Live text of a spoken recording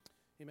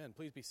Amen.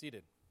 Please be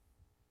seated.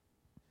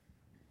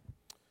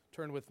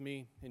 Turn with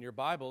me in your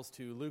Bibles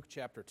to Luke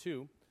chapter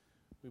 2.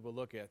 We will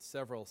look at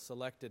several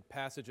selected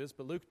passages,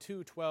 but Luke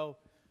 2:12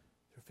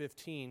 through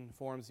 15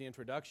 forms the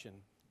introduction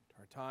to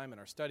our time and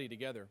our study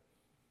together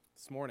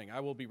this morning. I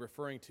will be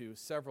referring to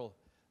several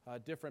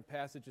different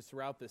passages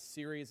throughout this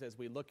series as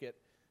we look at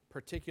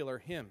particular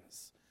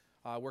hymns.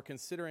 We're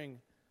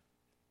considering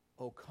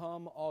O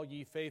Come All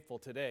Ye Faithful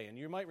today, and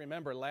you might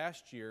remember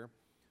last year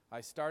I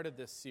started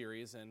this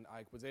series, and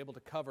I was able to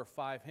cover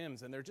 5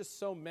 hymns, and there are just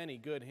so many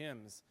good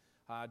hymns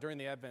during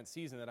the Advent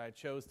season that I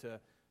chose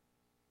to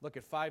look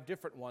at 5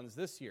 different ones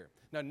this year.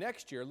 Now,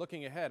 next year,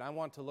 looking ahead, I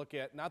want to look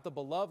at not the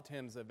beloved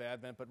hymns of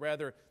Advent, but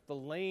rather the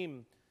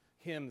lame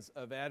hymns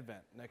of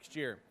Advent next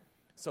year.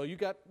 So you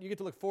get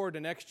to look forward to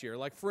next year.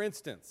 Like, for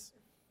instance,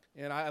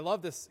 and I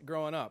love this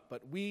growing up,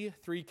 but We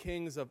Three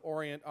Kings of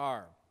Orient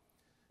Are.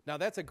 Now,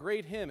 that's a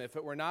great hymn if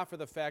it were not for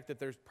the fact that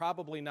there's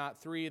probably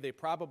not 3, they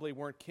probably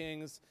weren't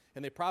kings,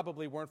 and they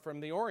probably weren't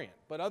from the Orient.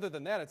 But other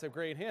than that, it's a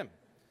great hymn.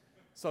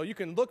 So you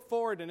can look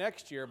forward to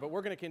next year, but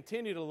we're going to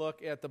continue to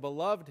look at the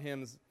beloved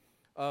hymns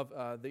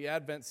of the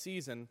Advent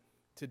season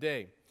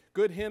today.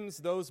 Good hymns,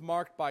 those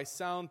marked by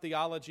sound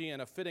theology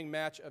and a fitting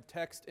match of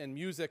text and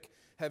music,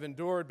 have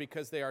endured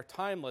because they are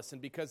timeless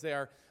and because they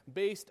are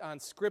based on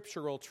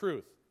scriptural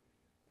truth.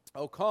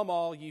 O Come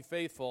All Ye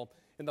Faithful,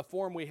 in the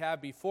form we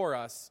have before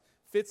us,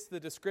 fits the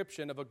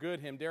description of a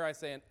good hymn, dare I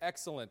say an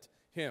excellent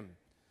hymn.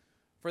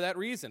 For that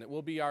reason, it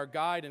will be our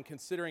guide in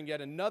considering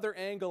yet another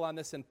angle on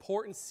this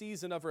important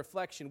season of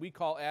reflection we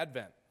call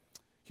Advent.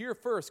 Hear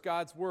first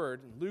God's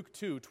word in Luke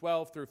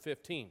 2:12 through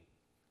 15.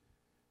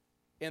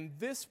 And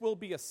this will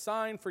be a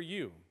sign for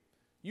you.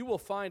 You will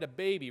find a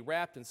baby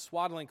wrapped in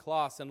swaddling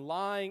cloths and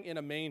lying in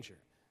a manger.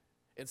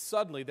 And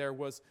suddenly there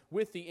was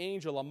with the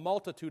angel a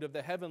multitude of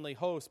the heavenly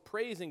host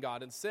praising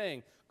God and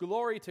saying,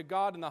 Glory to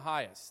God in the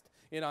highest,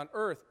 and on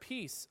earth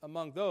peace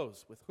among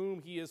those with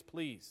whom he is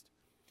pleased.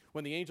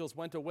 When the angels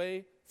went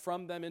away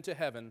from them into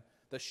heaven,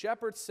 the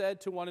shepherds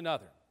said to one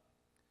another,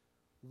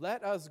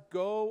 Let us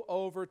go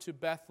over to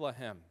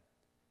Bethlehem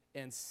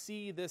and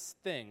see this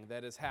thing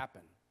that has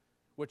happened,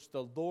 which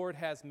the Lord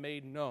has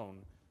made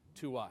known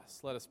to us.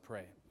 Let us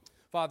pray.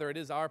 Father, it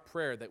is our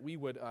prayer that we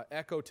would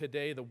echo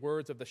today the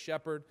words of the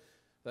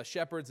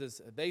shepherds,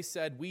 as they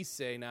said, we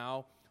say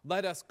now,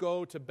 let us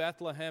go to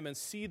Bethlehem and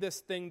see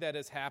this thing that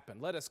has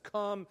happened. Let us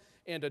come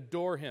and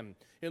adore him.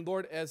 And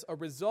Lord, as a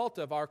result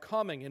of our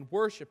coming and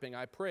worshiping,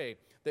 I pray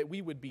that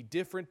we would be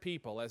different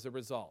people as a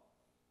result.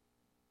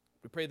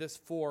 We pray this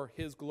for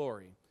his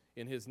glory,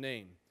 in his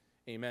name.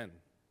 Amen.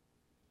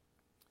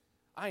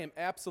 I am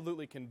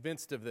absolutely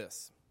convinced of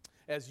this.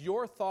 As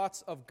your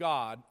thoughts of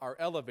God are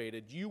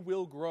elevated, you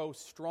will grow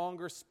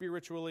stronger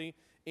spiritually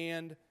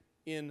and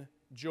in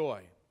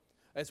joy.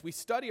 As we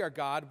study our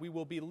God, we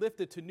will be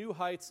lifted to new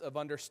heights of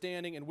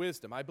understanding and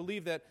wisdom. I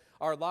believe that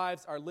our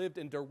lives are lived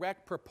in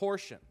direct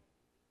proportion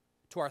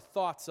to our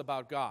thoughts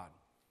about God.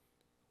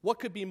 What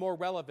could be more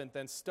relevant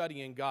than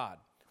studying God?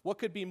 What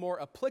could be more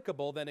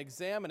applicable than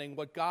examining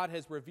what God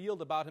has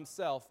revealed about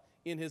himself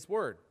in his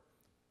word?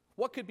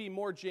 What could be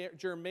more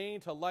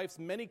germane to life's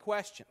many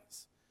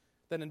questions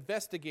than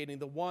investigating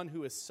the one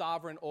who is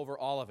sovereign over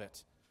all of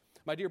it?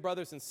 My dear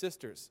brothers and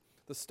sisters,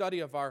 the study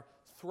of our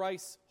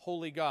thrice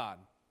holy God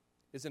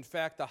is in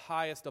fact the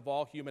highest of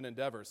all human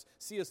endeavors.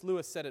 C.S.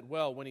 Lewis said it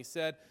well when he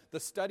said, the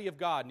study of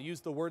God, and he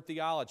used the word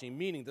theology,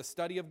 meaning the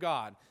study of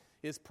God,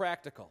 is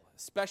practical,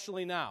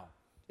 especially now.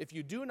 If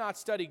you do not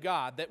study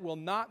God, that will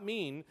not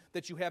mean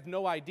that you have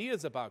no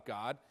ideas about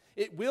God.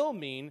 It will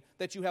mean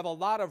that you have a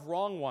lot of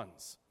wrong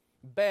ones,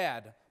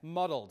 bad,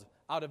 muddled,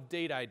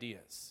 out-of-date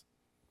ideas.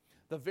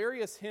 The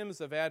various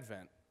hymns of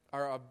Advent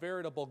are a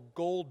veritable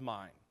gold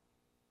mine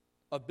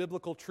of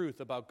biblical truth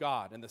about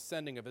God and the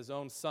sending of his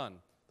own Son,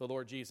 the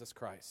Lord Jesus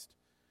Christ.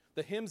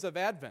 The hymns of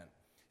Advent,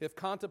 if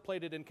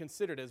contemplated and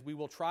considered as we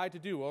will try to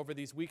do over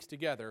these weeks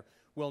together,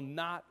 will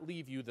not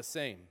leave you the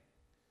same.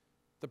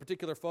 The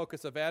particular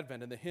focus of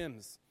Advent and the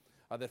hymns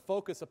that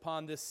focus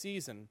upon this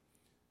season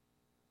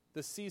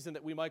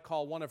that we might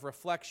call one of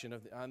reflection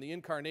on the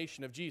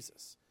incarnation of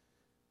Jesus.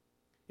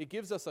 It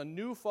gives us a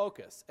new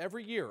focus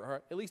every year,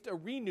 or at least a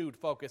renewed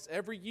focus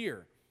every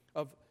year,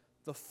 of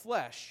the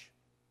flesh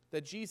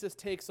that Jesus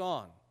takes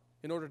on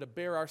in order to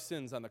bear our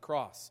sins on the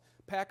cross.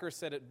 Packer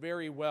said it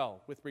very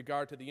well with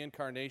regard to the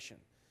incarnation.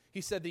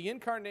 He said the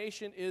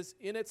incarnation is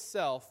in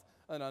itself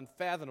an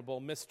unfathomable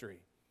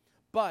mystery,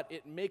 but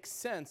it makes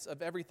sense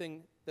of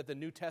everything that the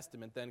New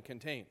Testament then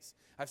contains.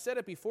 I've said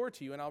it before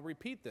to you, and I'll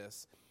repeat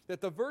this,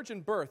 that the virgin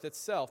birth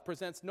itself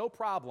presents no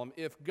problem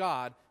if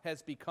God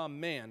has become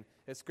man,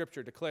 as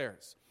Scripture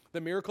declares.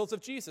 The miracles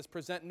of Jesus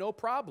present no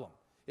problem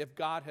if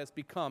God has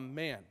become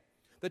man.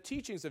 The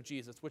teachings of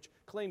Jesus, which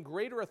claim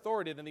greater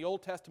authority than the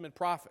Old Testament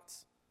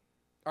prophets,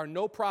 are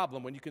no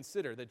problem when you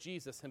consider that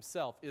Jesus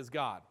himself is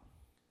God.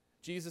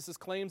 Jesus'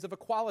 claims of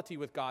equality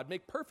with God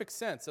make perfect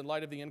sense in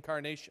light of the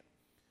incarnation.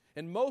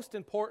 And most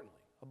importantly,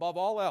 above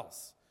all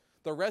else,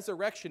 the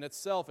resurrection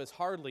itself is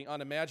hardly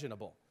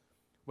unimaginable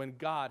when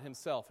God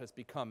himself has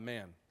become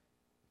man.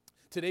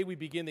 Today we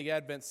begin the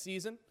Advent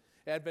season.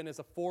 Advent is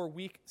a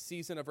 4-week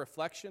season of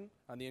reflection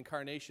on the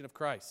incarnation of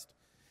Christ.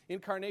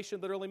 Incarnation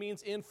literally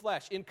means in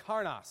flesh,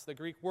 inkarnos, the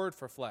Greek word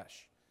for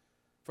flesh.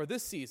 For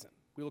this season,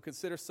 we will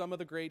consider some of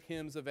the great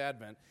hymns of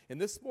Advent.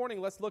 And this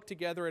morning, let's look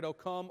together at O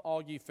Come,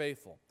 All Ye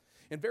Faithful.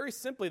 And very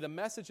simply, the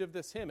message of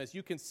this hymn, as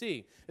you can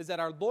see, is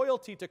that our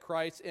loyalty to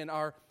Christ and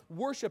our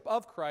worship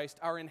of Christ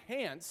are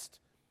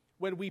enhanced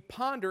when we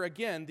ponder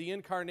again the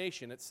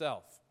incarnation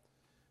itself.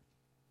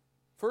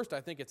 First,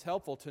 I think it's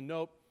helpful to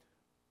note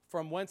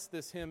from whence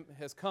this hymn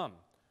has come,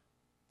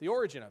 the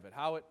origin of it,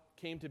 how it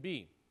came to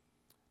be.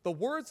 The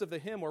words of the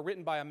hymn were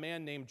written by a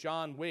man named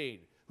John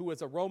Wade, who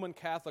was a Roman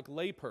Catholic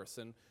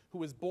layperson who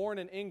was born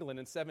in England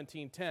in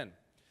 1710.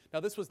 Now,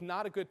 this was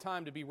not a good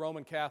time to be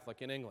Roman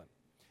Catholic in England.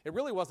 It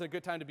really wasn't a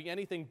good time to be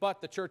anything but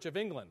the Church of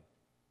England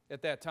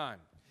at that time.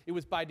 It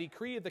was by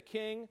decree of the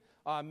king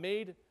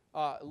made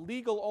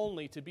legal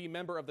only to be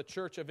member of the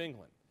Church of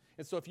England.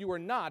 And so if you're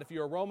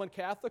a Roman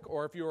Catholic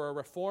or if you were a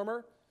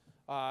reformer,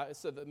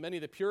 so that many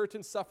of the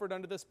Puritans suffered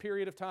under this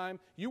period of time,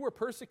 you were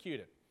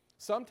persecuted,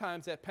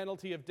 sometimes at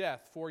penalty of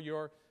death for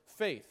your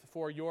faith,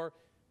 for your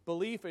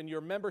belief and your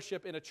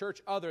membership in a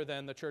church other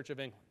than the Church of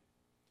England.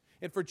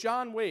 And for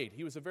John Wade,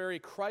 he was a very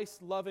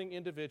Christ-loving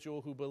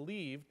individual who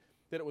believed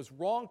that it was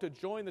wrong to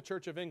join the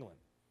Church of England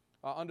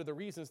under the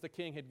reasons the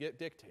king had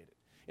dictated.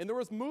 And there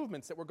was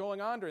movements that were going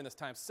on during this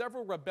time,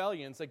 several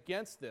rebellions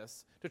against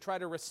this to try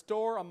to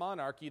restore a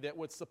monarchy that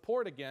would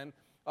support again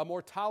a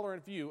more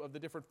tolerant view of the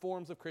different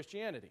forms of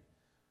Christianity.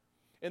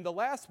 And the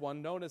last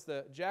one, known as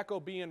the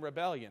Jacobean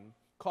Rebellion,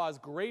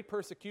 caused great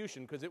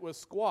persecution because it was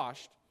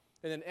squashed,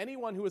 and then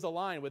anyone who was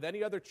aligned with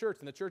any other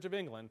church in the Church of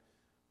England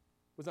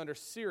was under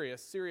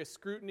serious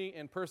scrutiny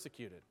and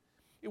persecuted.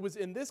 It was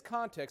in this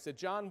context that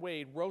John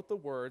Wade wrote the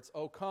words,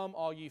 O come,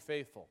 all ye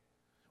faithful,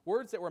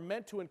 words that were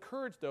meant to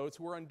encourage those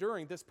who were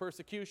enduring this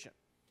persecution.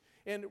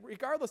 And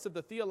regardless of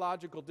the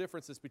theological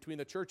differences between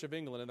the Church of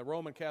England and the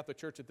Roman Catholic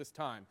Church at this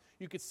time,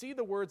 you could see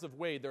the words of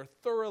Wade. They're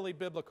thoroughly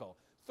biblical,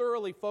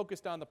 thoroughly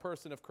focused on the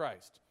person of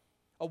Christ.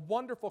 A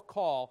wonderful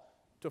call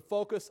to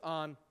focus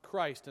on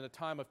Christ in a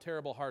time of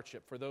terrible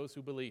hardship for those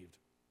who believed.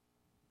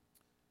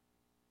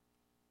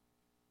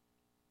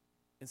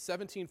 In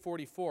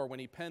 1744, when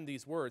he penned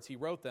these words, he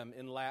wrote them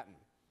in Latin.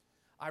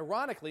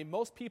 Ironically,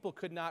 most people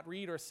could not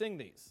read or sing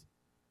these.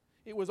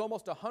 It was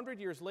almost 100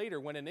 years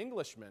later when an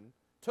Englishman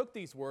took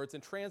these words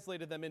and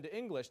translated them into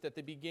English that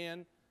they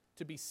began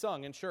to be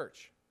sung in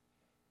church.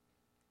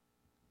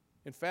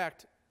 In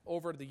fact,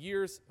 over the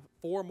years,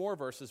 4 more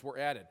verses were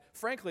added.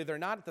 Frankly, they're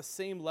not at the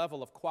same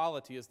level of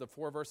quality as the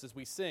 4 verses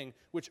we sing,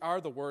 which are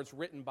the words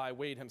written by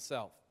Wade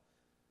himself.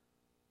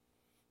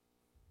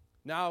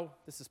 Now,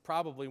 this is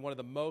probably one of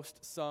the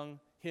most sung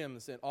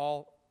hymns in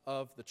all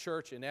of the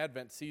church in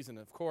Advent season,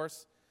 of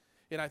course.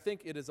 And I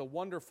think it is a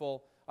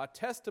wonderful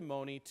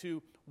testimony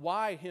to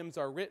why hymns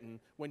are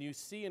written when you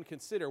see and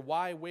consider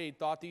why Wade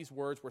thought these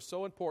words were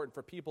so important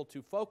for people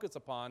to focus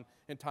upon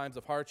in times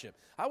of hardship.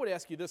 I would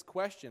ask you this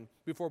question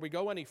before we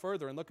go any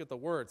further and look at the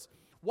words.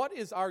 What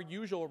is our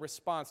usual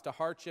response to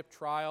hardship,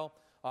 trial,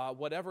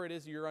 whatever it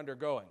is you're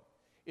undergoing?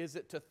 Is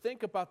it to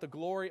think about the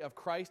glory of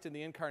Christ in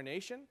the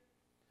incarnation?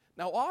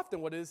 Now, often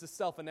what it is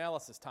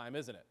self-analysis time,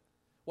 isn't it?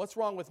 What's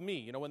wrong with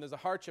me? When there's a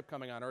hardship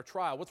coming on or a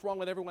trial, what's wrong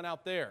with everyone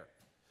out there?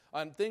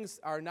 Things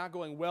are not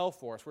going well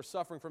for us. We're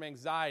suffering from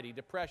anxiety,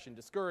 depression,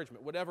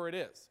 discouragement, whatever it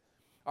is.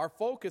 Our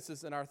focus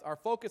and our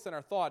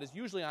thought is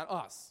usually on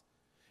us.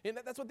 And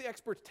that's what the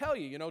experts tell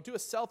you. Do a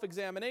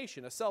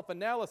self-examination, a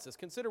self-analysis.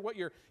 Consider what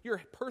your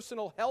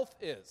personal health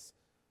is.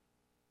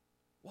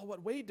 Well,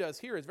 what Wade does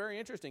here is very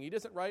interesting. He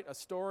doesn't write a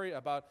story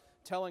about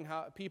telling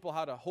people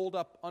how to hold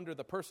up under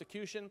the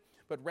persecution,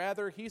 but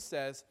rather he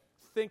says,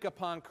 think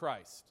upon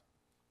Christ.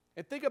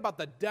 And think about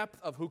the depth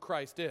of who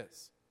Christ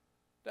is.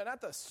 Now,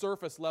 not the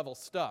surface level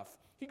stuff.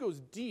 He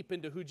goes deep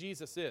into who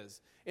Jesus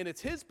is, and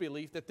it's his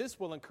belief that this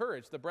will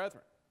encourage the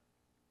brethren.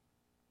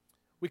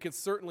 We can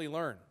certainly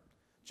learn,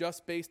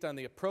 just based on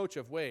the approach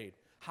of Wade,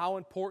 how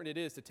important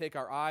it is to take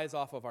our eyes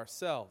off of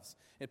ourselves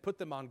and put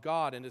them on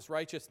God and his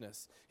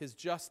righteousness, his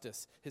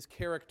justice, his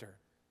character,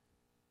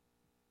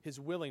 his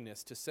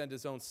willingness to send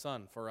his own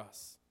Son for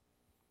us.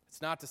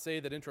 It's not to say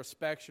that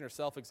introspection or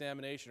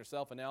self-examination or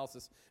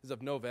self-analysis is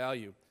of no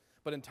value,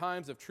 but in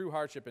times of true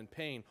hardship and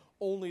pain,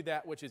 only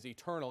that which is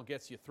eternal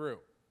gets you through.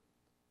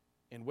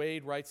 And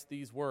Wade writes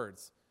these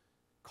words,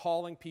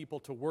 calling people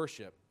to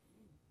worship,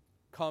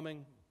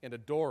 coming and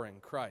adoring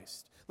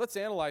Christ. Let's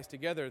analyze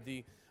together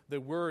the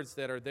words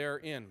that are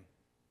therein.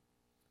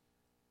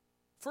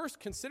 First,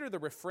 consider the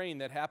refrain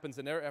that happens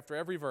after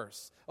every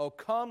verse. Oh,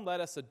 come, let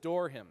us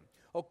adore him.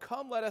 Oh,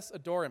 come, let us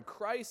adore him,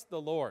 Christ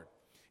the Lord.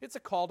 It's a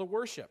call to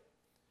worship.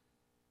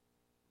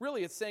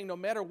 Really, it's saying no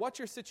matter what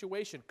your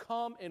situation,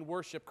 come and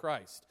worship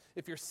Christ.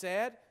 If you're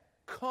sad,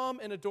 come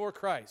and adore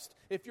Christ.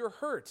 If you're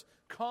hurt,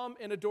 come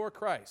and adore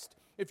Christ.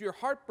 If you're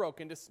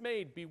heartbroken,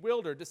 dismayed,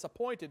 bewildered,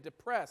 disappointed,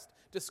 depressed,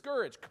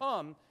 discouraged,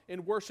 come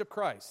and worship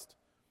Christ.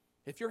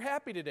 If you're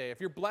happy today, if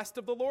you're blessed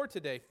of the Lord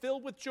today,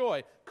 filled with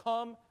joy,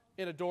 come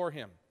and adore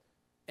him.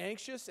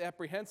 Anxious,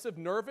 apprehensive,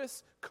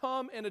 nervous?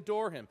 Come and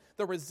adore him.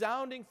 The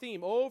resounding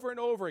theme over and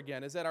over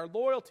again is that our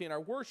loyalty and our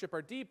worship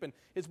are deepened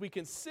as we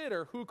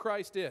consider who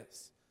Christ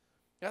is.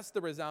 That's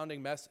the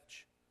resounding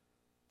message.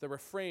 The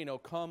refrain, "Oh,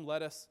 come,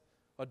 let us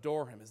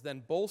adore him," is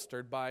then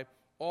bolstered by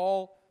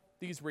all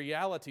these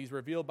realities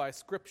revealed by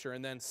Scripture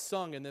and then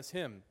sung in this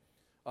hymn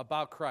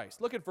about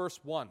Christ. Look at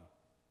verse 1.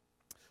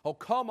 "Oh,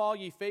 come, all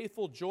ye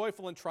faithful,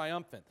 joyful, and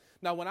triumphant."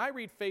 Now, when I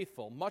read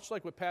faithful, much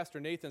like what Pastor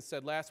Nathan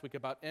said last week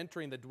about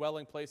entering the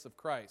dwelling place of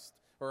Christ,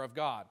 or of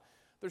God,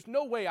 there's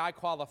no way I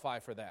qualify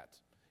for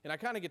that. And I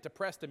kind of get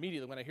depressed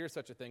immediately when I hear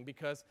such a thing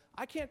because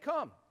I can't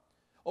come.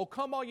 "Oh,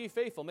 come, all ye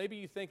faithful." Maybe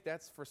you think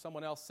that's for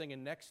someone else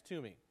singing next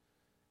to me.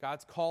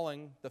 God's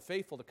calling the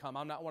faithful to come.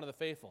 I'm not one of the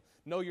faithful.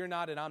 No, you're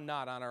not, and I'm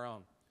not on our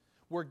own.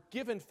 We're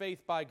given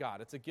faith by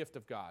God. It's a gift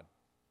of God.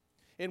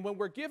 And when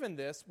we're given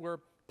this, we're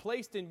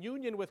placed in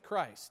union with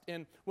Christ.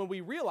 And when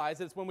we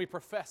realize it's when we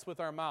profess with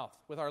our mouth,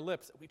 with our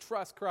lips, that we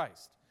trust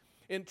Christ.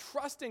 And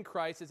trusting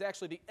Christ is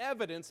actually the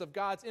evidence of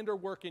God's inner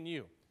work in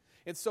you.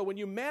 And so when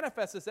you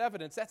manifest this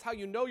evidence, that's how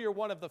you know you're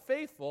one of the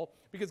faithful,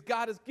 because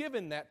God has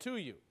given that to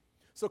you.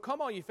 So come,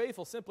 all ye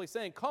faithful, simply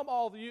saying, come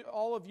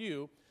all of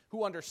you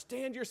who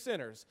understand you're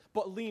sinners,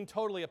 but lean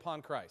totally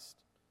upon Christ.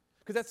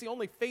 Because that's the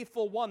only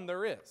faithful one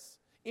there is.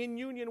 In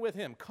union with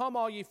him, come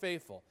all ye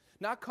faithful.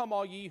 Not come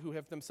all ye who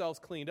have themselves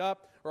cleaned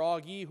up, or all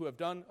ye who have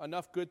done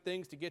enough good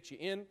things to get you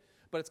in,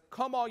 but it's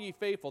come all ye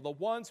faithful, the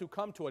ones who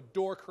come to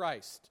adore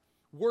Christ,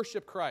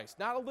 worship Christ.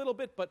 Not a little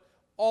bit, but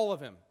all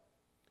of him.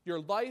 Your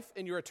life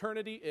and your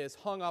eternity is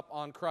hung up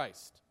on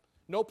Christ.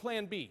 No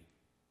plan B.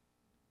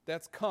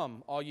 That's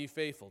come all ye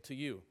faithful to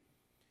you.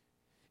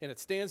 And it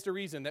stands to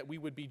reason that we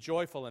would be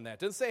joyful in that. It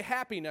doesn't say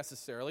happy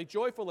necessarily.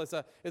 Joyful is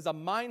a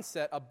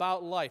mindset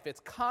about life. It's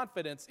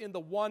confidence in the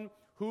one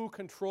who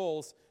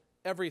controls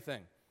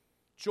everything.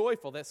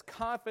 Joyful, that's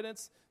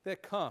confidence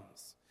that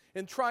comes.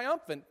 And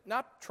triumphant,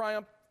 not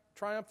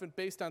triumphant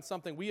based on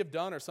something we have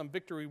done or some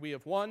victory we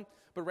have won,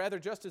 but rather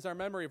just as our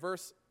memory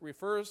verse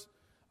refers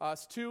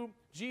us to,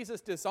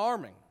 Jesus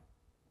disarming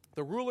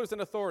the rulers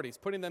and authorities,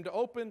 putting them to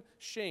open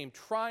shame,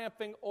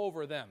 triumphing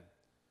over them.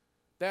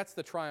 That's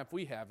the triumph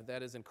we have, and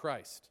that is in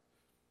Christ.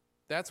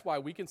 That's why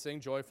we can sing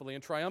joyfully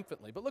and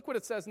triumphantly. But look what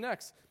it says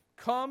next.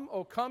 Come,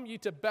 O come ye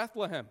to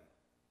Bethlehem.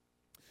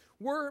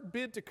 We're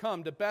bid to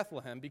come to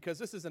Bethlehem because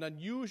this is an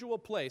unusual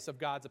place of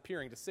God's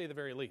appearing, to say the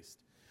very least.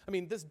 I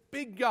mean, this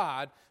big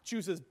God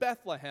chooses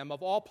Bethlehem,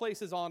 of all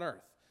places on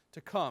earth,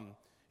 to come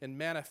and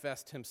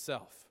manifest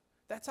himself.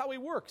 That's how he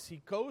works.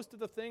 He goes to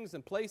the things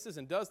and places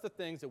and does the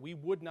things that we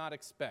would not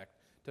expect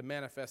to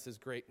manifest his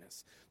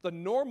greatness. The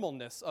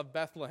normalness of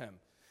Bethlehem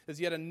is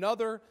yet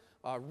another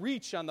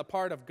reach on the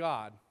part of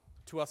God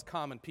to us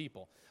common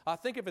people.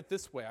 Think of it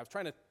this way. I was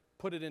trying to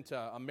put it into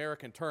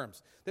American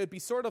terms. It would be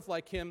sort of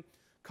like him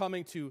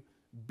coming to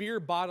Beer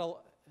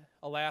Bottle,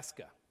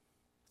 Alaska.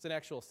 It's an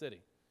actual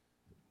city.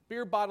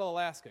 Beer Bottle,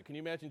 Alaska. Can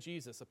you imagine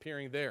Jesus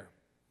appearing there?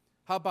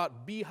 How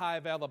about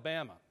Beehive,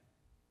 Alabama?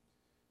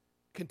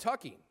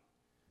 Kentucky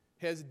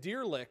has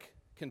Deer Lick,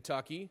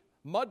 Kentucky,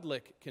 Mud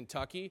Lick,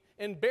 Kentucky,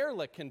 and Bear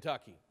Lick,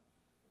 Kentucky.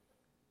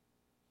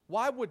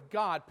 Why would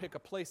God pick a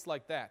place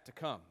like that to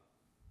come?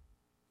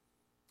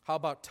 How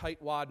about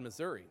Tightwad,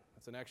 Missouri?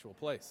 That's an actual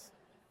place.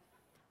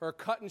 Or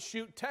Cut and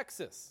Shoot,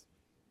 Texas.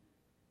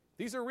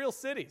 These are real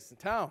cities and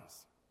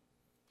towns.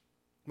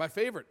 My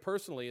favorite,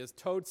 personally, is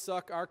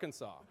Toadsuck,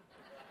 Arkansas.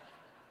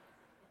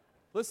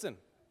 Listen,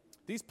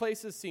 these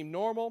places seem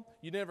normal.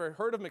 You never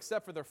heard of them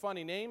except for their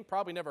funny name.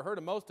 Probably never heard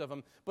of most of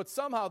them. But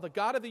somehow the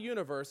God of the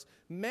universe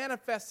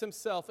manifests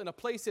himself in a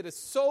place that is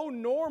so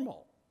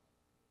normal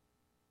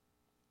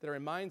that it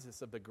reminds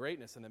us of the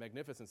greatness and the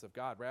magnificence of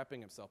God,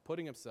 wrapping himself,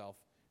 putting himself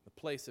in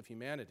the place of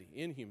humanity,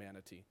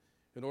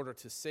 in order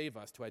to save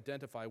us, to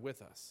identify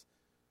with us,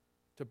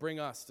 to bring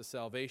us to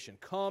salvation.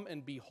 Come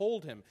and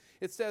behold him.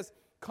 It says,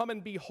 come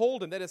and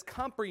behold him. That is,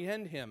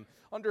 comprehend him.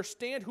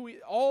 Understand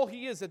all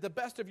he is at the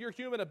best of your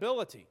human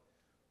ability.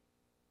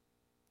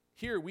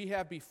 Here we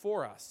have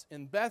before us,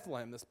 in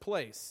Bethlehem, this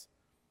place,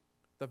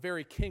 the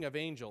very King of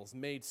angels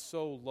made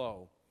so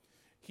low.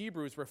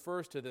 Hebrews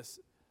refers to this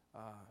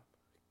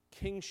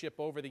kingship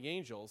over the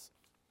angels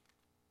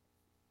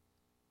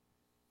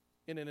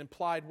in an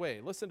implied way.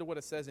 Listen to what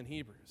it says in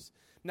Hebrews.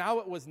 Now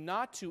it was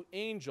not to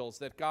angels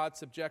that God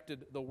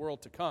subjected the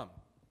world to come,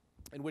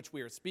 in which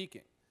we are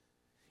speaking.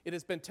 It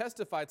has been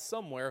testified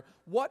somewhere,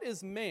 what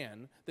is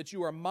man that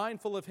you are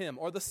mindful of him,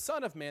 or the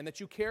son of man that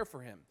you care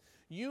for him?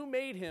 You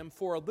made him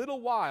for a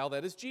little while,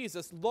 that is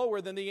Jesus, lower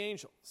than the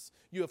angels.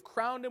 You have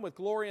crowned him with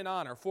glory and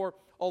honor. For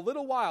a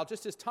little while,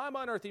 just his time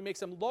on earth, he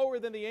makes him lower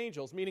than the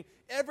angels, meaning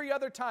every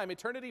other time,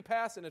 eternity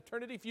past and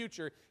eternity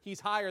future, he's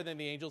higher than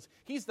the angels.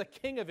 He's the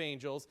King of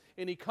angels,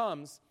 and he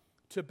comes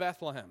to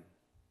Bethlehem.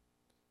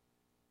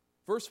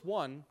 Verse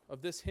 1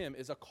 of this hymn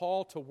is a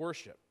call to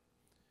worship.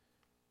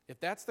 If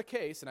that's the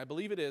case, and I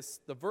believe it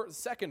is, the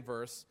second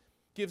verse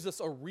gives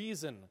us a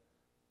reason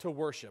to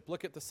worship.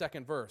 Look at the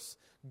second verse.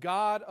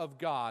 God of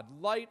God,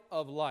 light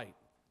of light.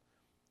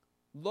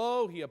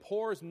 Lo, he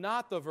abhors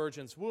not the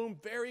virgin's womb,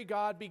 very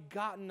God,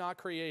 begotten, not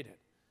created.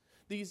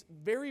 These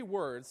very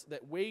words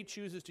that Wade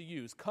chooses to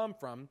use come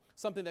from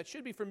something that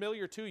should be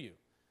familiar to you.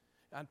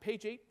 On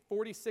page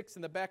 846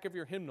 in the back of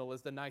your hymnal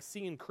is the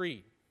Nicene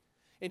Creed.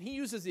 And he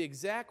uses the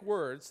exact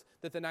words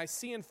that the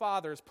Nicene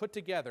Fathers put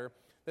together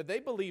that they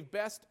believe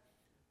best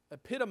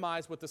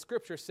epitomize what the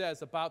Scripture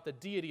says about the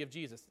deity of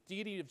Jesus.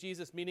 Deity of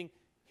Jesus meaning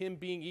him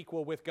being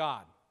equal with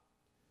God.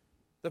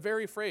 The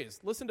very phrase,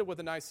 listen to what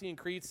the Nicene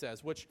Creed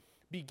says, which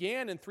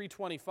began in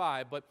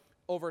 325, but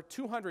over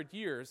 200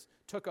 years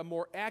took a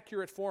more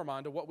accurate form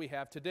onto what we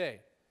have today.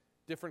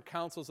 Different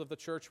councils of the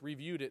church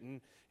reviewed it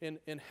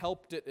and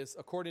helped it as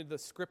according to the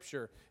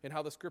Scripture and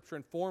how the Scripture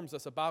informs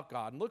us about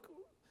God. And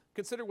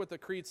consider what the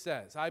Creed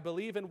says. I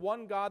believe in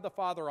one God, the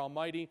Father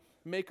Almighty,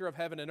 maker of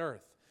heaven and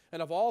earth,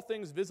 and of all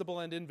things visible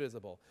and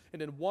invisible,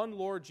 and in one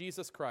Lord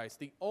Jesus Christ,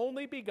 the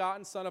only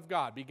begotten Son of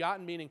God.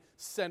 Begotten meaning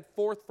sent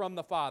forth from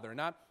the Father,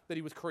 not that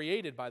he was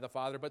created by the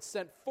Father, but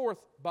sent forth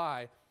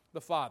by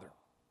the Father.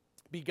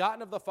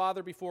 Begotten of the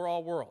Father before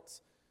all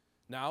worlds.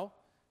 Now,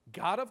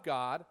 God of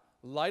God,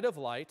 light of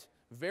light,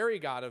 very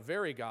God of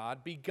very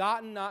God,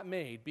 begotten not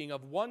made, being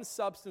of one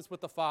substance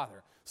with the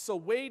Father. So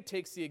Wade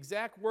takes the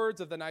exact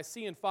words of the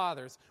Nicene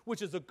Fathers,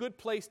 which is a good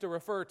place to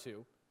refer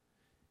to,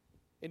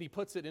 and he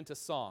puts it into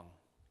song.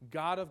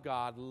 God of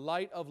God,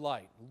 light of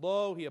light.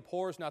 Lo, he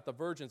abhors not the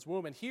virgin's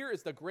womb. And here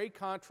is the great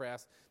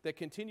contrast that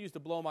continues to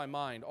blow my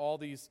mind all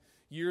these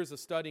years of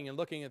studying and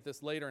looking at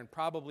this later, and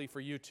probably for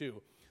you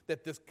too,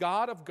 that this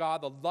God of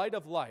God, the light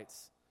of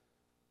lights,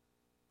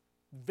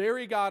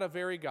 very God of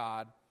very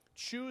God,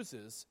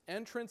 chooses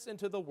entrance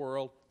into the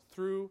world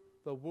through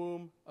the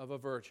womb of a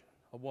virgin,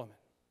 a woman.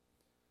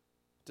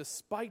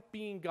 Despite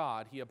being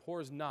God, he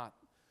abhors not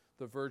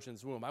the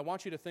virgin's womb. I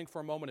want you to think for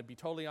a moment and be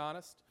totally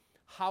honest.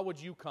 How would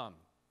you come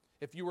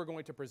if you were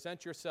going to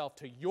present yourself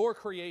to your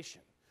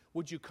creation?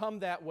 Would you come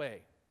that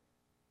way?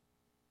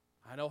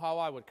 I know how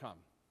I would come.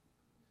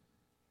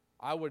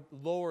 I would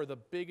lower the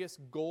biggest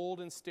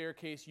golden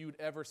staircase you'd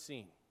ever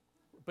seen.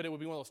 But it would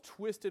be one of those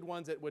twisted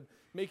ones that would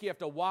make you have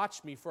to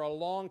watch me for a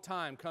long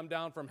time come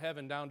down from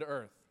heaven down to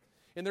earth.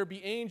 And there'd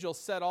be angels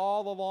set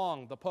all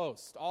along the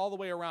post, all the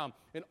way around.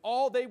 And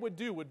all they would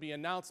do would be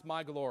announce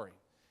my glory.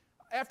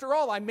 After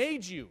all, I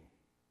made you.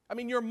 I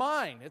mean, you're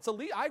mine.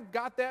 I've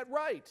got that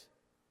right.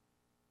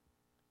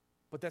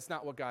 But that's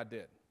not what God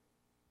did.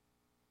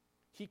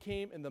 He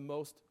came in the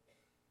most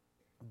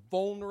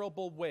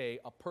vulnerable way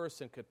a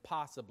person could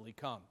possibly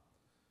come,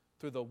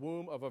 through the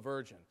womb of a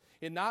virgin.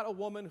 And not a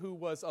woman who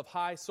was of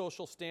high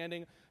social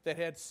standing that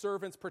had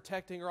servants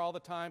protecting her all the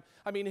time.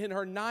 I mean, in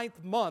her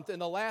 9th month, in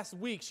the last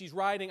week, she's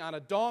riding on a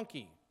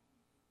donkey.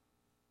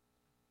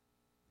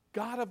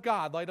 God of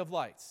God, light of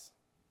lights,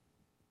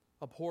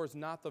 abhors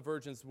not the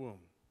virgin's womb.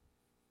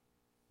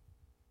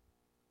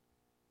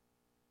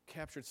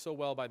 Captured so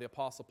well by the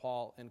Apostle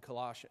Paul in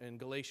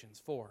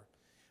Galatians 4.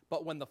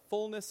 But when the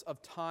fullness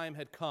of time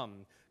had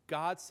come,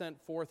 God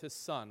sent forth his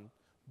Son,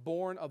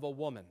 born of a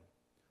woman,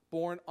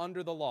 born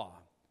under the law,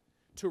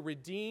 to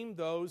redeem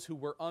those who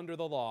were under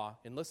the law.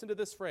 And listen to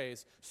this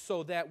phrase,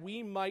 so that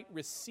we might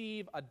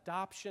receive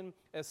adoption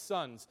as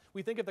sons.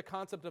 We think of the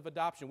concept of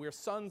adoption. We are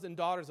sons and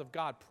daughters of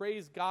God.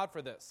 Praise God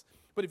for this.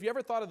 But if you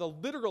ever thought of the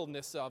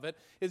literalness of it,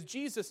 is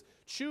Jesus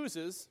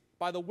chooses,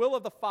 by the will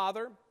of the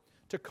Father,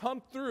 to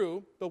come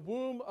through the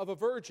womb of a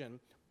virgin,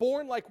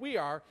 born like we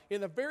are,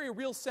 in a very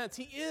real sense.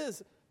 He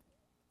is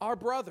our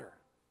brother,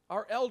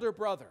 our elder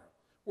brother.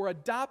 We're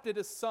adopted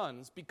as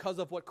sons because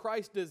of what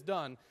Christ has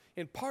done.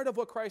 And part of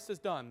what Christ has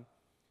done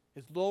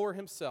is lower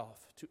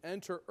himself to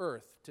enter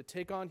earth, to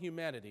take on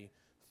humanity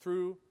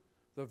through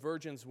the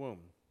virgin's womb.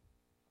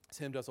 This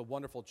hymn does a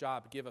wonderful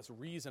job to give us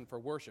reason for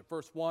worship.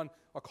 Verse 1,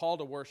 a call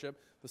to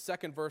worship. The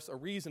second verse, a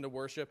reason to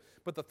worship.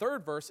 But the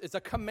third verse is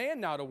a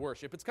command now to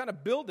worship. It's kind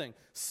of building.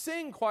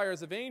 Sing,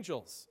 choirs of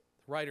angels,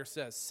 the writer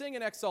says. Sing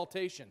in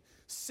exaltation.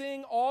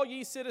 Sing, all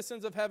ye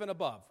citizens of heaven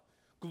above.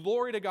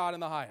 Glory to God in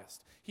the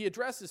highest. He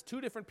addresses two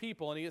different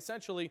people, and he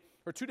essentially,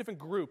 or two different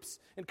groups,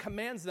 and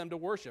commands them to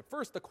worship.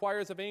 First, the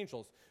choirs of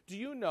angels. Do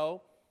you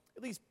know,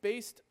 at least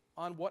based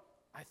on what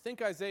I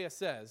think Isaiah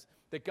says,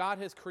 that God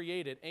has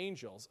created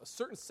angels, a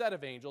certain set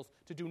of angels,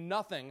 to do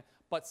nothing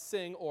but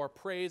sing or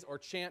praise or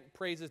chant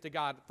praises to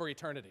God for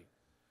eternity.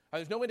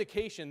 There's no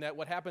indication that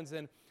what happens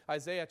in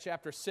Isaiah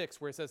chapter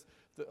 6, where it says,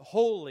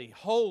 holy,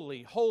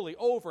 holy, holy,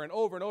 over and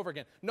over and over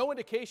again. No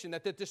indication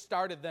that just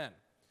started then.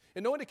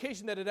 And no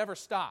indication that it ever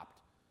stopped.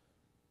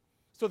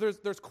 So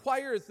there's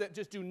choirs that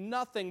just do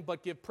nothing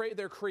but give praise.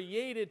 They're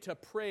created to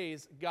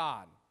praise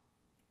God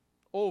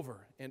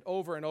over and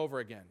over and over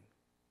again.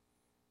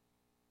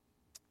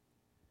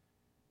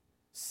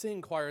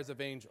 Sing, choirs of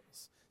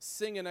angels.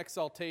 Sing in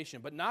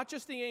exaltation, but not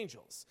just the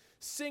angels.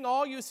 Sing,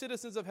 all you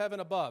citizens of heaven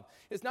above.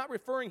 It's not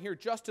referring here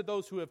just to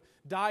those who have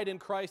died in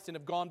Christ and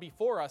have gone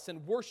before us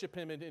and worship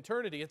him in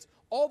eternity. It's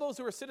all those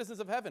who are citizens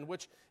of heaven,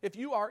 which if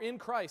you are in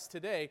Christ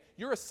today,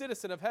 you're a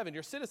citizen of heaven.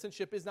 Your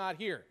citizenship is not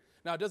here.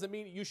 Now, it doesn't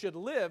mean you should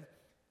live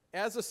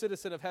as a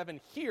citizen of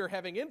heaven here,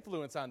 having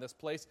influence on this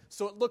place,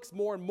 so it looks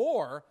more and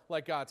more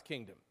like God's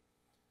kingdom.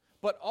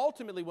 But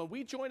ultimately, when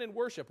we join in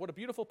worship, what a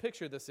beautiful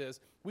picture this is.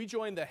 We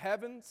join the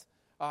heavens,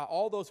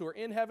 all those who are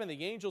in heaven,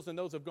 the angels and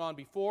those who have gone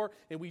before,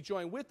 and we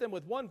join with them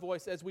with one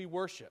voice as we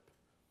worship.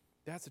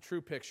 That's a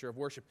true picture of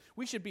worship.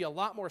 We should be a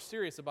lot more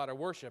serious about our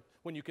worship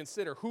when you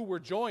consider who we're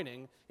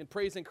joining in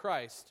praising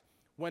Christ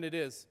when it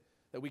is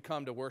that we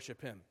come to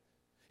worship him.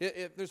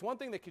 If there's one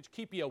thing that could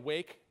keep you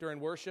awake during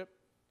worship,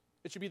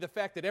 it should be the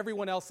fact that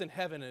everyone else in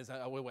heaven is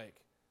awake.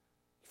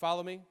 You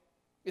follow me?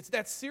 It's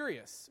that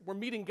serious. We're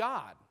meeting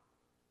God,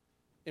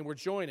 and we're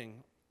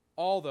joining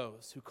all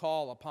those who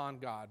call upon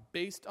God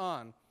based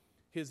on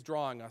his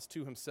drawing us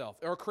to himself,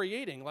 or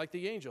creating, like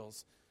the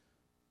angels,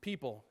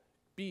 people,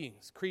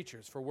 beings,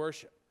 creatures for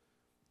worship.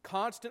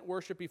 Constant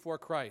worship before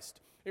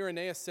Christ.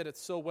 Irenaeus said it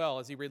so well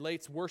as he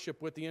relates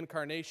worship with the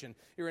incarnation.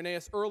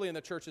 Irenaeus, early in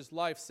the church's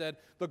life, said,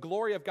 the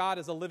glory of God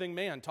is a living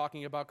man,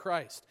 talking about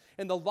Christ.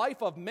 And the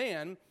life of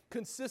man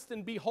consists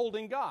in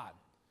beholding God.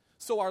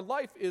 So our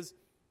life is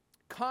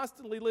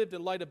constantly lived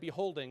in light of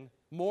beholding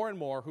more and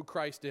more who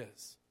Christ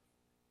is.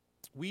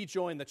 We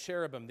join the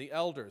cherubim, the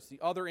elders, the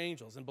other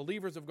angels, and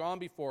believers have gone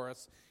before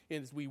us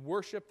as we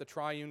worship the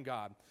triune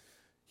God.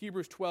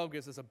 Hebrews 12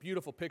 gives us a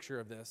beautiful picture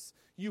of this.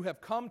 You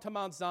have come to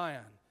Mount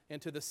Zion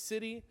and to the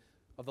city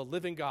of the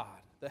living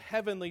God, the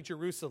heavenly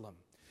Jerusalem,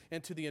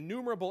 and to the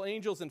innumerable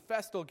angels in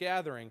festal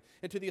gathering,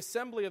 and to the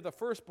assembly of the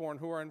firstborn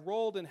who are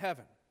enrolled in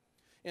heaven,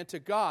 and to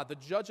God, the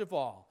judge of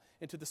all,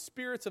 and to the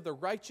spirits of the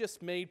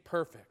righteous made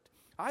perfect.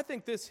 I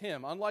think this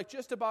hymn, unlike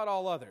just about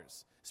all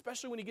others,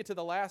 especially when you get to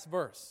the last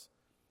verse,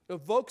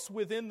 evokes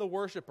within the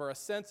worshiper a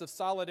sense of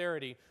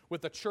solidarity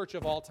with the church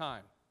of all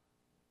time.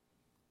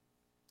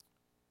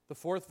 The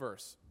fourth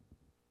verse,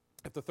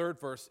 if the third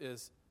verse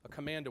is a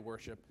command to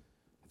worship,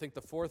 I think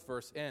the fourth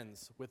verse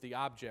ends with the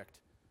object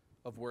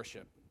of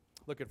worship.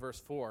 Look at verse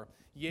 4.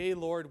 Yea,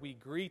 Lord, we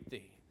greet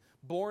thee,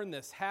 born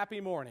this happy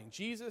morning.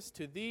 Jesus,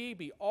 to thee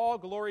be all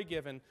glory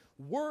given,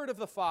 word of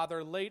the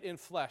Father, late in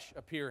flesh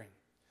appearing.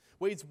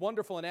 Wade's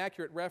wonderful and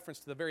accurate reference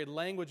to the very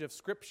language of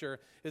Scripture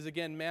is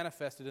again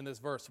manifested in this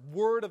verse.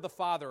 Word of the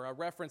Father, a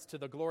reference to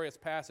the glorious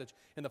passage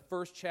in the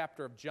first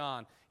chapter of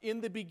John.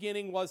 In the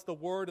beginning was the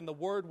Word, and the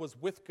Word was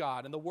with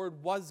God, and the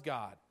Word was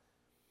God.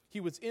 He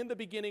was in the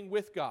beginning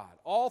with God.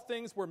 All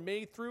things were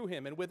made through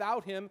him, and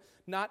without him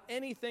not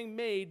anything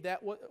made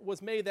that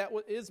was made that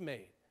is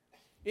made.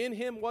 In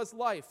him was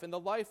life, and the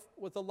life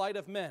was the light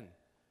of men.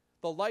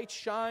 The light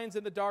shines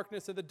in the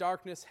darkness, and the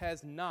darkness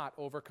has not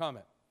overcome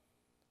it.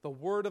 The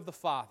Word of the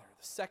Father,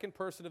 the second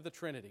person of the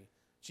Trinity,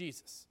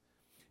 Jesus.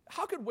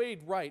 How could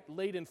Wade write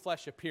late in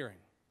flesh appearing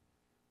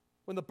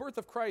when the birth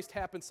of Christ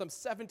happened some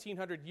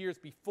 1,700 years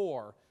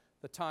before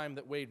the time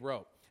that Wade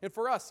wrote? And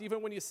for us,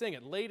 even when you sing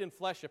it, late in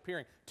flesh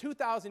appearing,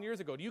 2,000 years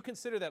ago, do you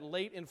consider that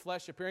late in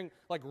flesh appearing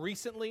like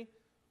recently?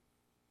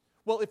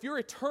 Well, if you're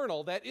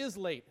eternal, that is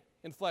late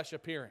in flesh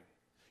appearing.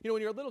 You know,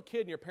 when you're a little kid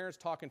and your parents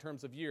talk in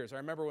terms of years, I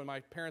remember when my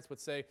parents would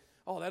say,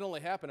 oh, that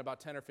only happened about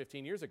 10 or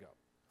 15 years ago.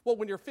 Well,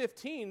 when you're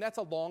 15, that's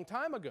a long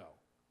time ago.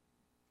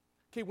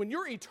 Okay, when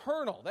you're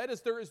eternal, that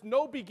is, there is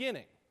no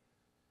beginning.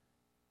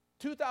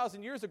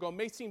 2,000 years ago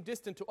may seem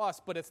distant to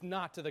us, but it's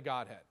not to the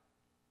Godhead.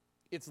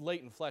 It's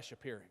late in flesh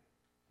appearing.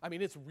 I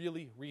mean, it's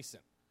really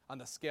recent on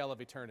the scale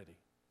of eternity.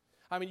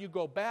 I mean, you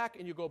go back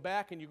and you go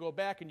back and you go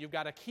back and you've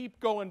got to keep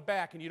going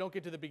back and you don't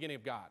get to the beginning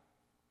of God.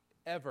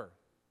 Ever.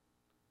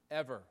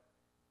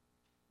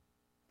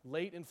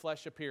 Late in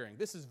flesh appearing.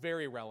 This is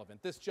very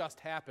relevant. This just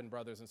happened,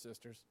 brothers and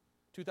sisters.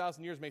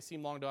 2,000 years may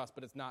seem long to us,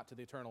 but it's not to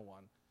the eternal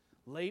one.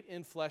 Late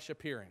in flesh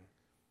appearing.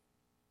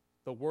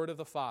 The Word of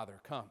the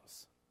Father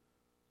comes.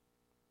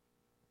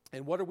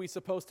 And what are we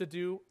supposed to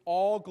do?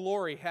 All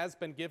glory has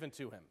been given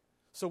to him.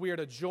 So we are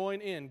to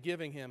join in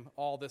giving him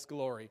all this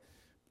glory.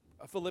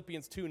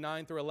 Philippians 2,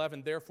 9 through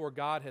 11, therefore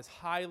God has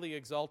highly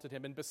exalted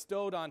him and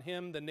bestowed on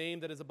him the name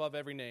that is above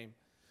every name,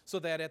 so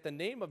that at the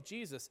name of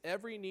Jesus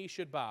every knee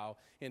should bow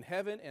in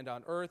heaven and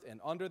on earth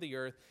and under the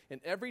earth, and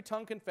every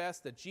tongue confess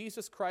that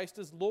Jesus Christ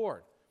is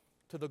Lord,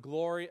 to the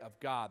glory of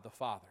God the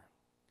Father.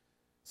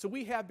 So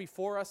we have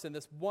before us in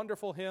this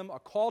wonderful hymn a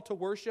call to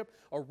worship,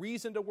 a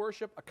reason to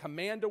worship, a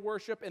command to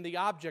worship, and the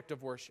object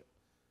of worship.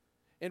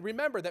 And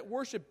remember that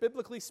worship,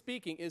 biblically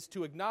speaking, is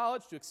to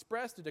acknowledge, to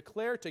express, to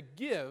declare, to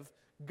give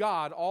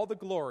God all the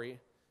glory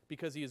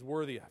because he is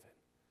worthy of it.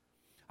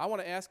 I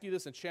want to ask you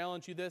this and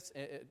challenge you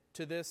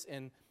to this,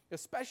 and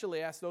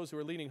especially ask those who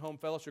are leading home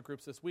fellowship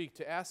groups this week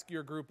to ask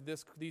your group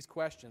these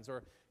questions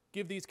or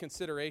give these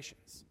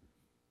considerations.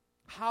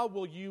 How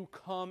will you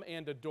come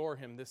and adore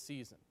him this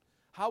season?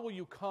 How will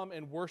you come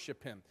and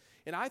worship him?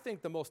 And I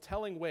think the most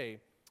telling way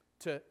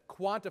to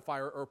quantify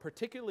or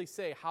particularly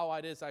say how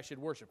it is I should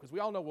worship, because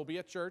we all know we'll be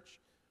at church,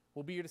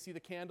 we'll be here to see the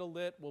candle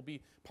lit, we'll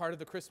be part of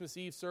the Christmas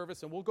Eve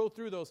service, and we'll go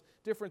through those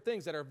different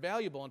things that are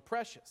valuable and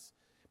precious.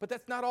 But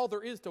that's not all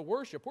there is to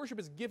worship. Worship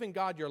is giving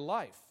God your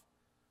life.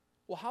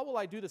 Well, how will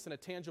I do this in a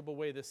tangible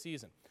way this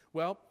season?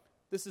 Well,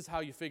 this is how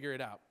you figure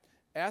it out.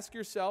 Ask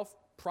yourself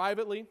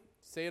privately,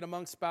 say it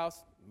among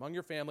spouse, among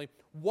your family,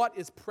 what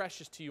is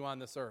precious to you on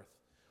this earth?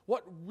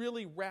 What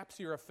really wraps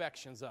your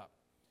affections up?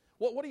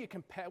 What are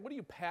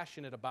you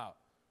passionate about?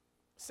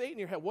 Say it in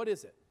your head. What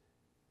is it?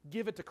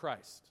 Give it to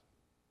Christ.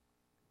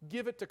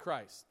 Give it to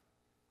Christ.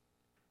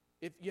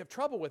 If you have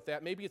trouble with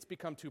that, maybe it's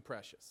become too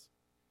precious.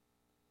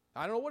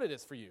 I don't know what it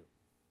is for you.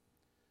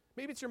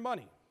 Maybe it's your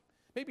money.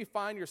 Maybe you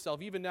find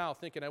yourself even now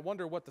thinking, I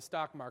wonder what the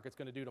stock market's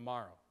going to do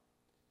tomorrow.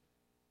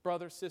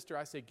 Brother, sister,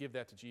 I say give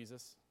that to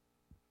Jesus.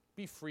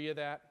 Be free of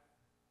that.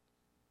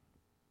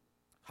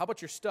 How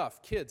about your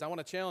stuff? Kids, I want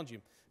to challenge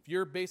you. If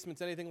your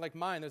basement's anything like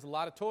mine, there's a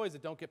lot of toys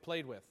that don't get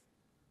played with.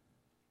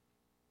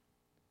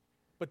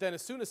 But then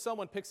as soon as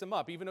someone picks them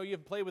up, even though you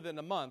haven't played with it in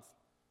a month,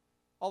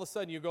 all of a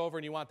sudden you go over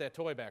and you want that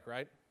toy back,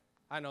 right?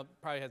 I know it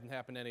probably hasn't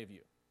happened to any of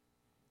you.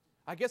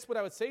 I guess what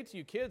I would say to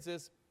you kids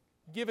is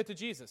give it to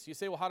Jesus. You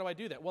say, well, how do I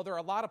do that? Well, there are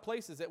a lot of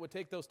places that would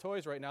take those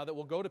toys right now that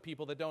will go to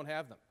people that don't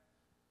have them.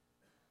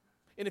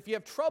 And if you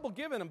have trouble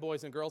giving them,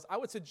 boys and girls, I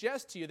would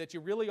suggest to you that you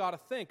really ought to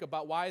think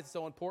about why it's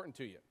so important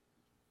to you.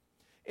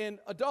 And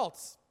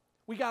adults,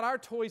 we got our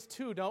toys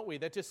too, don't we,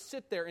 that just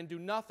sit there and do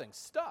nothing.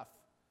 Stuff.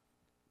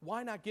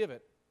 Why not give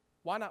it?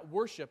 Why not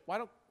worship? Why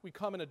don't we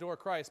come and adore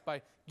Christ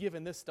by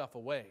giving this stuff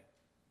away?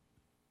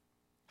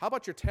 How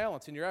about your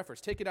talents and your efforts?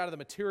 Take it out of the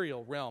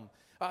material realm.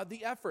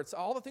 The efforts,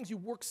 all the things you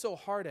work so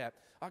hard at,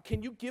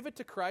 can you give it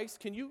to Christ?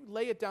 Can you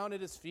lay it down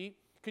at his feet?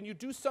 Can you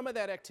do some of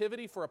that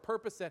activity for a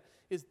purpose that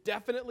is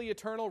definitely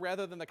eternal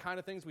rather than the kind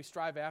of things we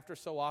strive after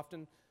so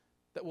often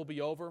that will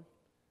be over?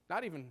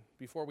 Not even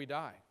before we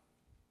die.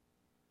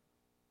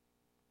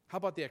 How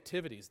about the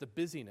activities, the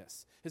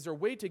busyness? Is there a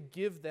way to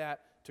give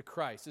that to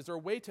Christ? Is there a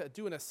way to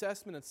do an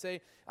assessment and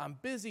say, I'm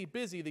busy,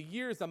 the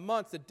years, the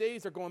months, the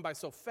days are going by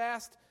so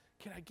fast.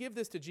 Can I give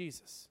this to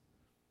Jesus?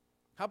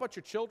 How about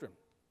your children?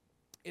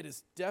 It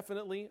is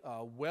definitely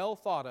well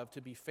thought of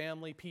to be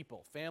family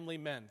people, family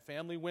men,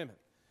 family women.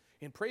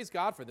 And praise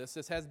God for this.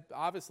 This has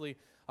obviously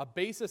a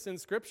basis in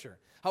Scripture.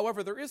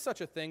 However, there is such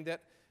a thing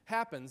that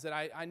happens that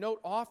I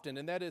note often,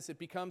 and that is it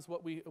becomes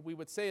what we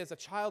would say is a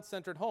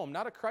child-centered home,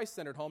 not a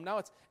Christ-centered home.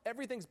 Now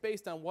everything's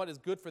based on what is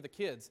good for the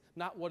kids,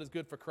 not what is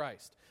good for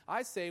Christ.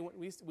 I say when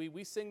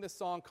we sing this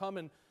song, Come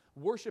and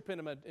Worship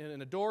Him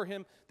and Adore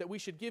Him, that we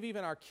should give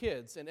even our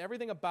kids and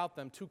everything about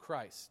them to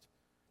Christ.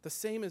 The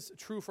same is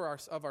true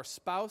of our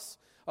spouse,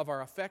 of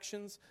our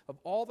affections, of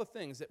all the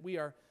things that we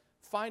are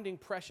finding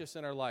precious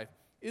in our life.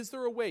 Is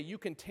there a way you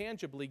can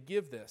tangibly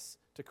give this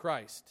to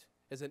Christ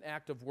as an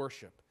act of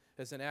worship,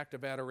 as an act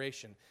of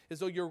adoration? As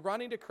though you're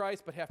running to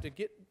Christ but have to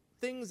get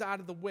things out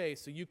of the way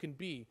so you can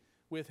be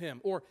with Him.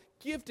 Or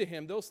give to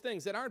Him those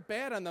things that aren't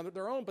bad on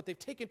their own, but they've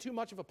taken too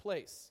much of a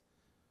place.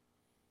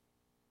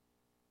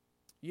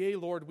 Yea,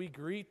 Lord, we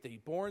greet Thee,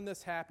 born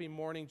this happy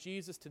morning,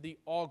 Jesus, to Thee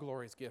all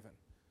glory is given.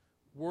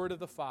 Word of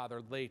the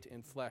Father, late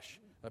in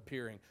flesh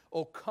appearing.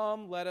 Oh,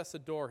 come, let us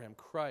adore Him,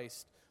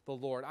 Christ the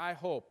Lord. I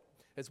hope,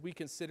 as we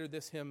consider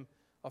this hymn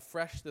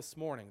afresh this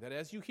morning, that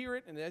as you hear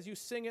it and as you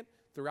sing it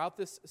throughout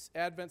this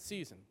Advent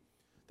season,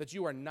 that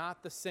you are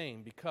not the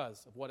same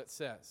because of what it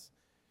says.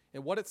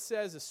 And what it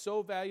says is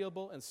so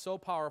valuable and so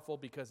powerful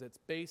because it's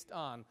based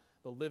on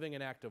the living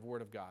and active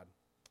Word of God.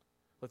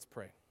 Let's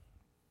pray.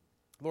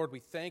 Lord, we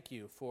thank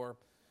You for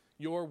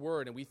Your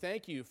Word, and we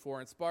thank You for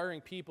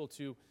inspiring people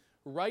to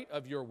write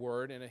of Your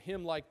Word in a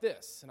hymn like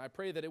this. And I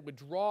pray that it would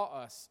draw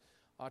us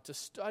to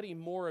study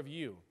more of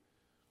You,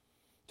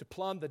 to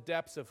plumb the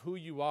depths of who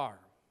You are.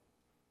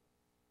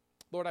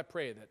 Lord, I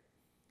pray that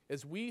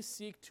as we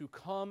seek to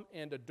come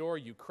and adore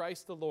You,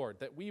 Christ the Lord,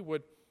 that we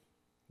would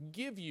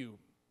give You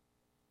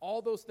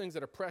all those things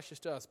that are precious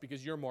to us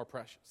because You're more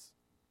precious.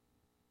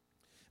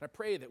 And I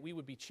pray that we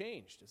would be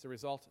changed as a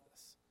result of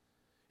this,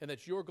 and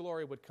that Your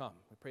glory would come.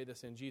 I pray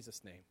this in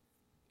Jesus' name.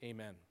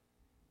 Amen.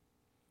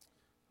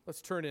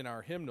 Let's turn in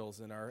our hymnals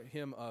in our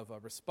hymn of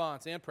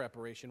response and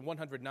preparation,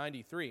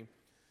 193.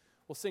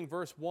 We'll sing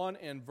verse 1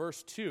 and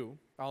verse 2.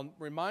 I'll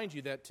remind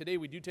you that today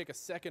we do take a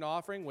second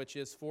offering, which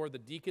is for the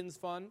Deacons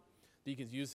Fund. Deacons use